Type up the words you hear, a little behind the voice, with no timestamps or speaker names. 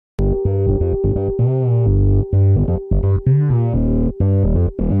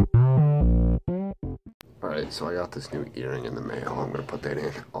So I got this new earring in the mail. I'm gonna put that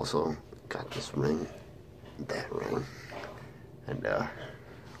in. Also got this ring, that ring, and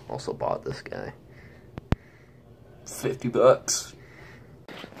also bought this guy. $50.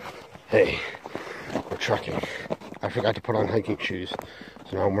 Hey, we're trekking. I forgot to put on hiking shoes,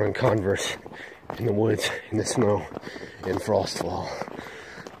 so now I'm wearing Converse in the woods, in the snow, in Frostfall,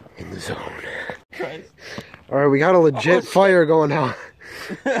 in the zone. Alright, we got a legit fire going now.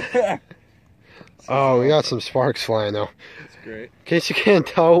 Oh, we got some sparks flying though. That's great. In case you can't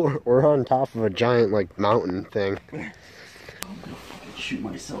tell, we're on top of a giant like mountain thing. I'm gonna fucking shoot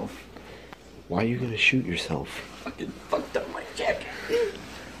myself. Why are you gonna shoot yourself? Fucking fucked up my jacket.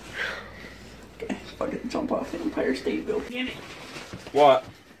 Okay, fucking jump off the Empire State Building. Damn it. What?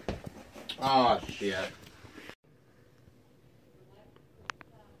 Oh shit.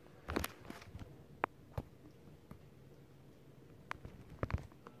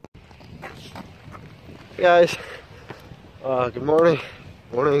 Hey guys, good morning.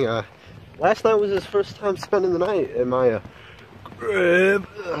 Last night was his first time spending the night in my crib.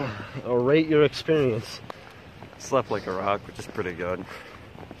 I'll rate your experience. Slept like a rock, which is pretty good.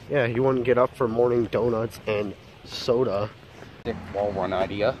 Yeah, you wouldn't get up for morning donuts and soda. Dick wall run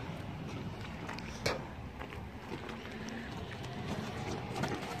idea.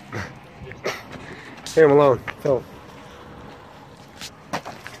 Here, Malone, Phil.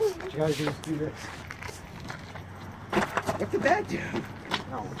 What you gotta do is do this. What did that do?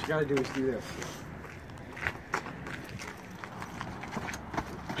 No, what you gotta do is do this.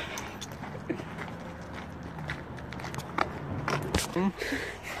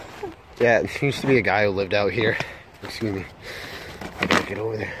 Yeah, it used to be a guy who lived out here. Excuse me. I gotta get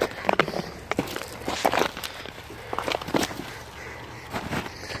over there.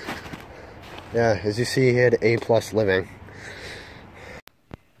 Yeah, as you see, he had A+ living.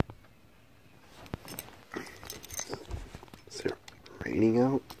 Is it raining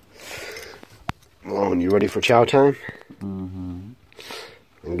out? Malone, you ready for chow time? Mm-hmm.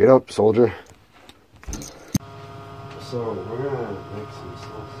 And get up, soldier. So, we're gonna make some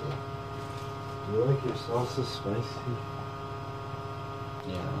salsa. Do you like your salsa spicy?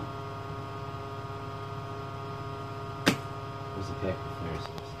 Yeah. There's a pack of fire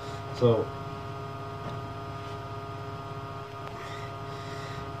sauce. So,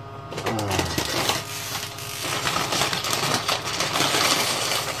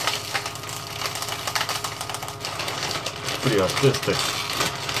 Pretty artistic.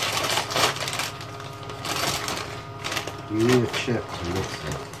 you need a chip to mix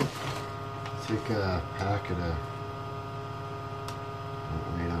it. Take a packet of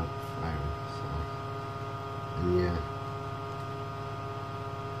right out fire sauce. And yeah.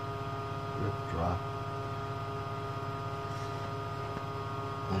 Drop.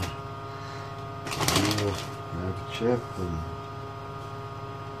 You grab the chip and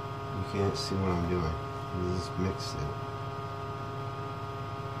you can't see what I'm doing. You just mix it.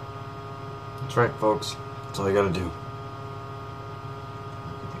 That's right, folks. That's all you gotta do.